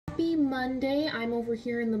Monday. I'm over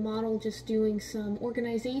here in the model just doing some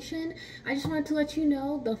organization. I just wanted to let you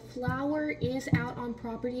know the flower is out on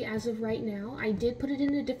property as of right now. I did put it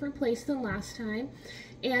in a different place than last time.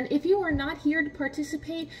 And if you are not here to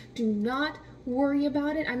participate, do not worry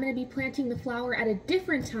about it. I'm going to be planting the flower at a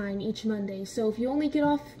different time each Monday. So if you only get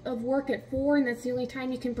off of work at 4 and that's the only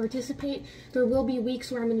time you can participate, there will be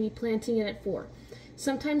weeks where I'm going to be planting it at 4.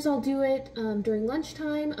 Sometimes I'll do it during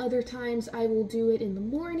lunchtime, other times I will do it in the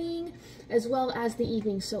morning as well as the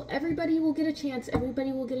evening. So everybody will get a chance,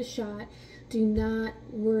 everybody will get a shot. Do not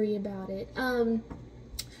worry about it.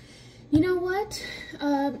 You know what?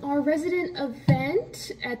 Our resident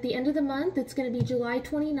event at the end of the month, it's going to be July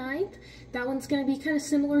 29th. That one's going to be kind of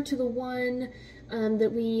similar to the one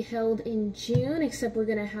that we held in June, except we're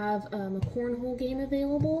going to have a cornhole game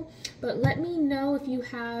available. But let me know if you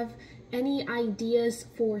have any ideas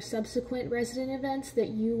for subsequent resident events that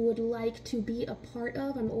you would like to be a part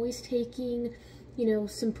of. I'm always taking, you know,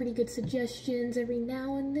 some pretty good suggestions every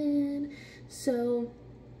now and then. So,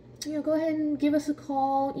 you know, go ahead and give us a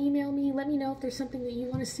call, email me, let me know if there's something that you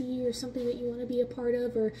want to see or something that you want to be a part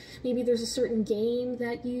of, or maybe there's a certain game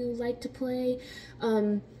that you like to play.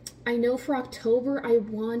 I know for October I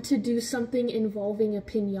want to do something involving a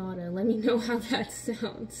piñata. Let me know how that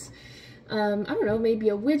sounds. I don't know, maybe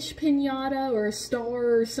a witch piñata or a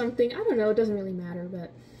star or something. I don't know, it doesn't really matter,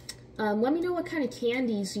 but let me know what kind of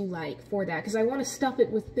candies you like for that, because I want to stuff it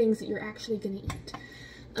with things that you're actually going to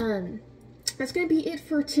eat. That's going to be it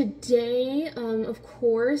for today. Of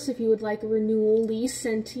course, if you would like a renewal lease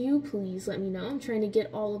sent to you, please let me know. I'm trying to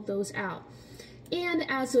get all of those out. And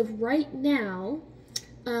as of right now,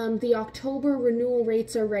 the October renewal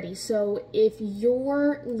rates are ready. So if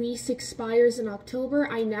your lease expires in October,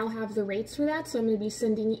 I now have the rates for that. So I'm going to be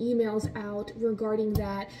sending emails out regarding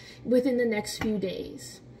that within the next few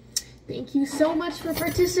days. Thank you so much for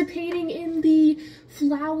participating in the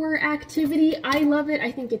flower activity. I love it.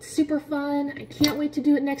 I think it's super fun. I can't wait to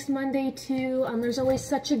do it next Monday too. There's always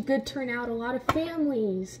such a good turnout, a lot of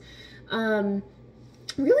families,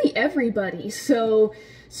 really everybody. So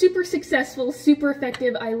super successful, super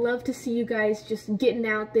effective. I love to see you guys just getting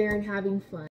out there and having fun.